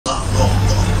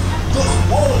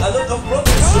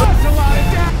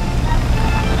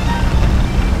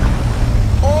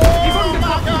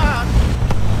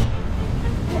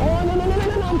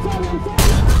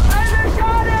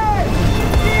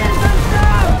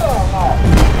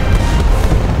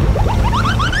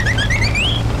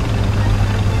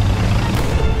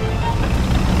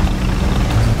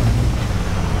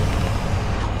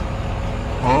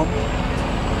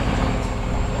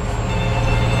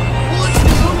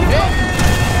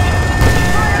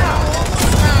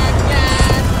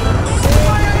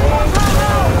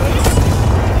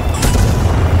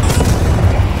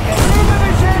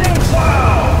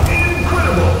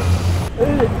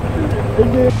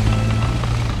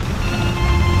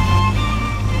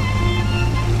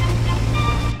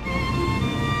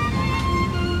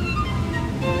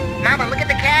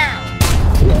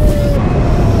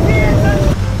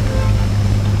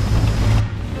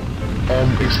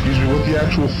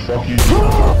fucking...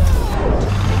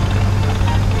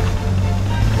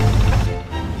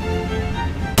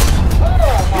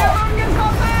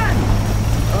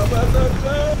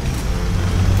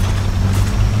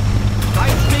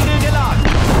 Seitenspiegel geladen.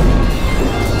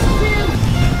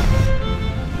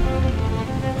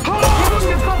 Virus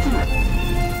getroffen.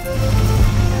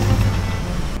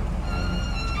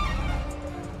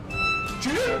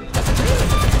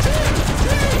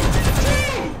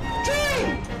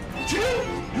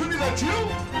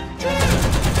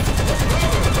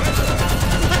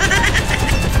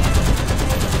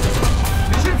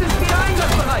 Geschütz ist wieder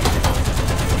einsatzbereit.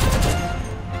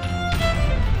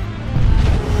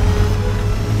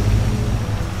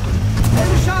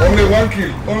 Only one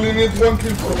kill. Only need one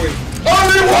kill for win.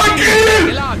 Only one kill!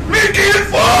 Me kill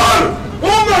 4!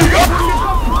 Oh my god!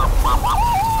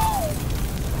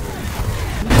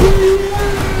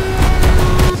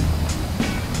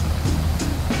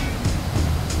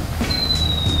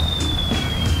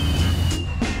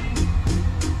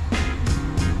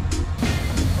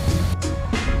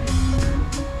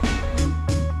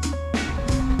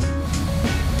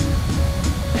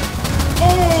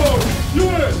 Oh!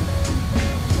 Yes!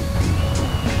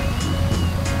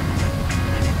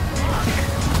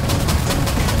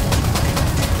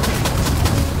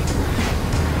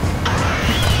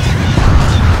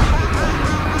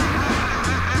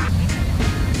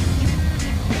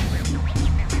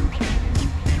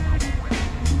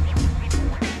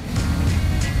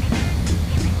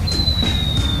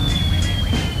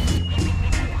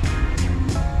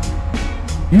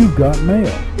 You've got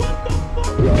mail.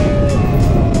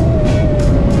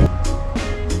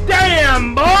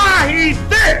 Damn, boy, he's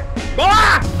thick,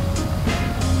 boy!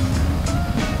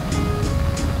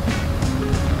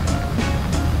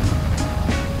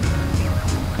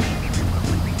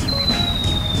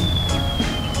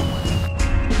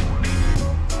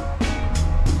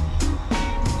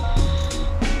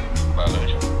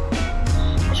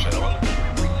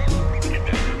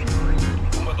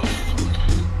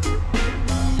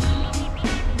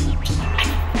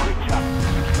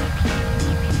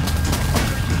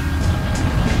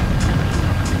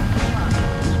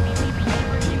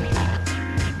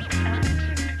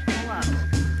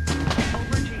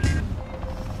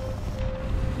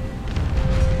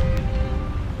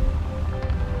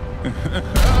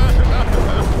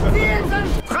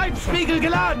 Treibspiegel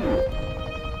geladen.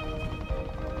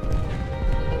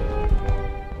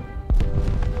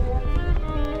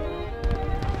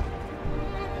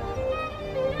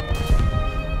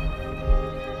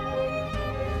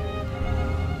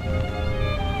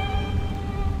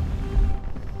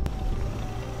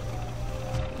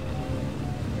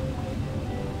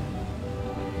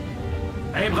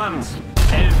 Abrams,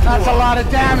 11 That's a lot of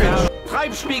damage.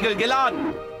 Treibspiegel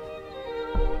geladen.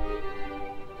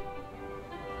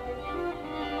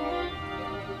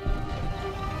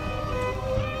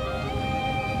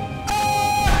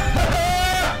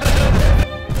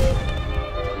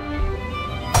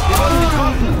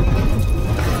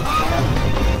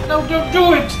 No, don't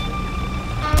do it!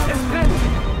 Es brennt.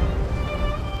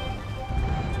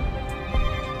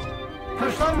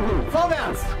 Verstanden.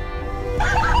 Vorwärts.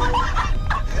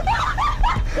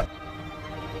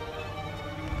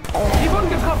 Die wurden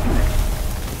getroffen.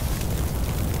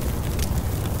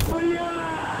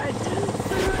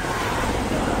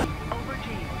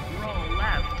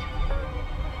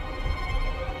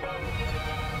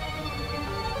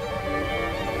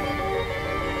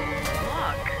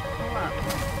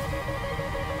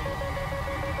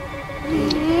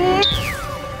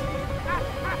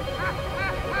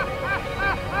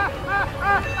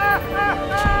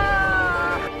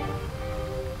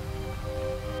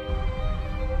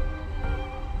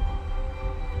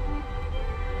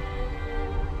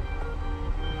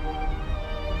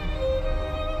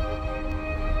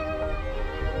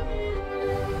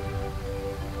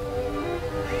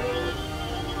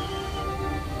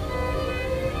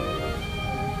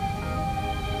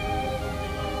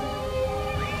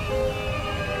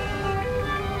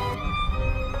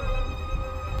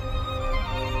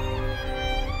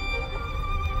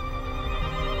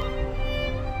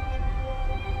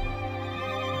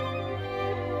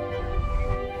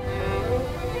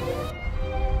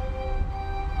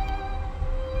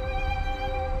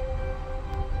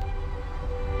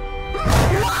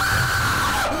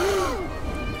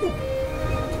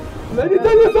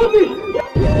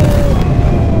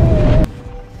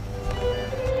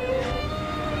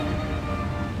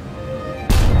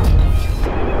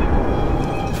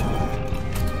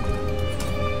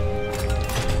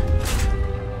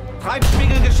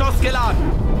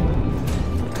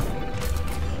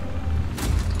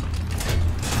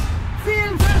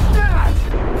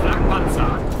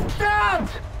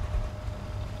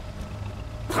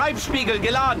 Treibspiegel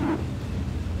geladen.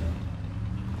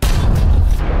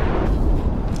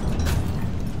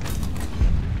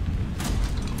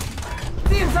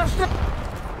 Ziel zerstört.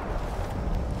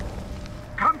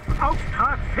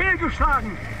 Kampfauftrag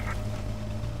fehlgeschlagen.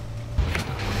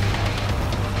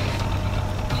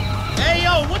 Hey,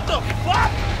 yo, what the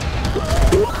fuck?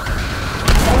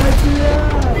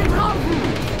 Getroffen.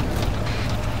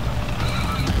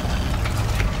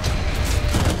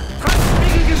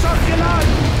 Treibspiegelgeschoss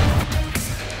geladen.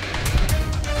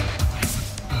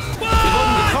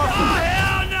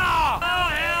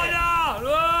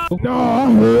 Sie wurden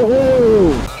getroffen.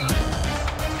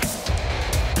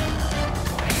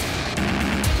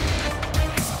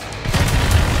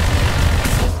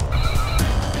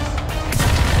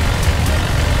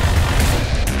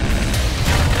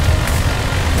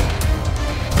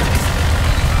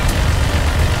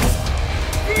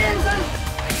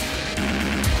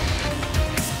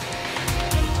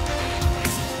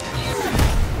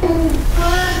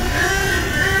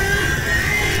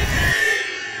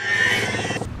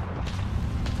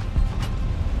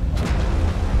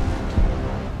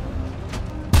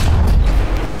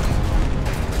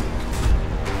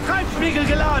 Treibspiegel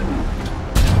geladen.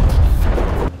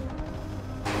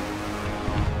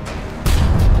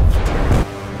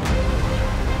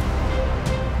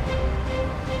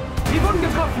 Sie wurden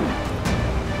getroffen.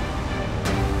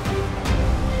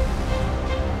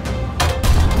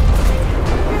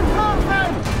 Getroffen.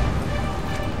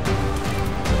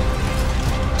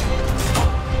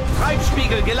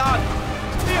 Treibspiegel geladen.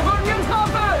 Sie wurden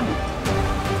getroffen.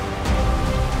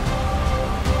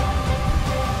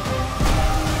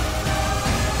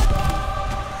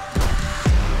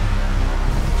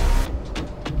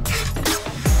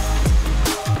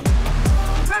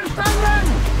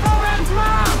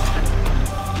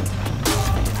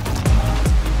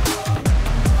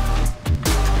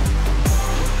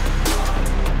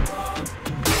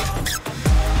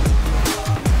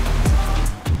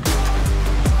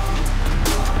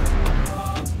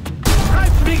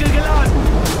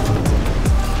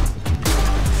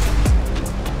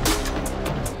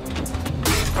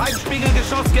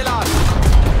 Treibspiegelgeschoss geladen.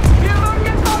 Wir wurden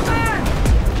getroffen!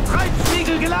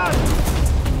 Treibspiegel geladen.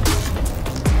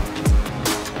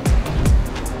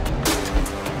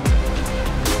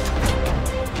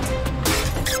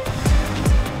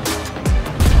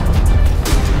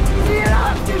 Ziel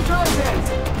abgeschaltet!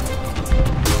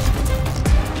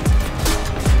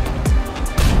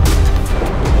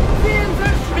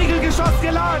 Spiegelgeschoss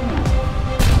geladen.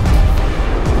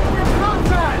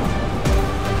 Getroffen!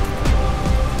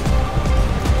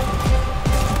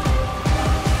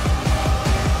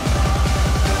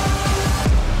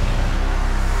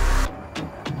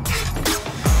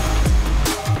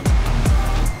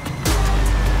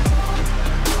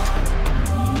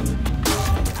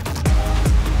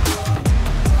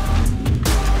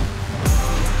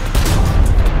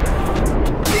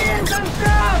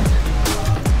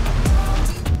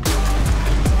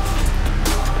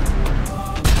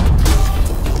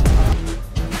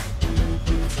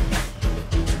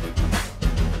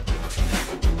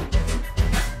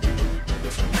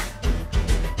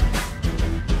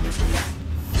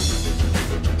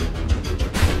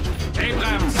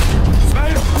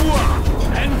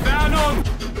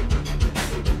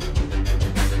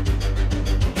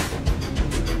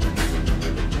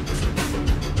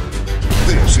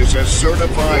 This is a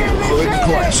certified hood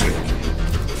classic.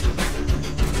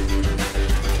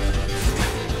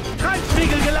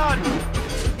 Treibspiegel geladen.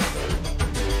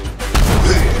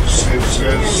 This is a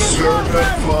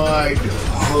certified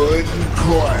hood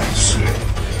classic.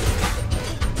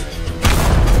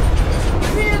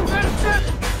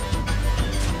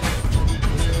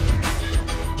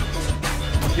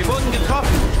 Wir wurden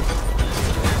getroffen.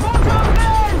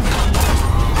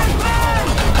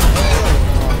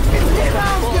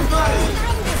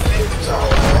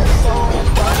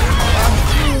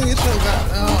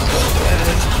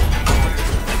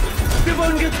 Wir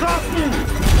wurden getroffen!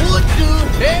 What the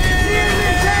hell?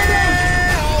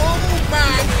 Oh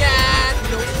my God!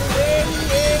 No way!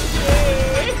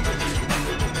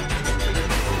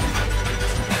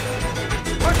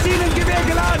 Maschinengewehr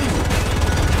geladen!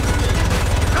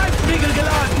 Treibspiegel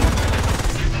geladen!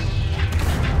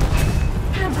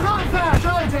 Getroffen!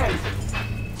 Schaltet!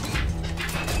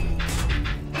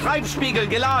 Treibspiegel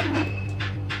geladen!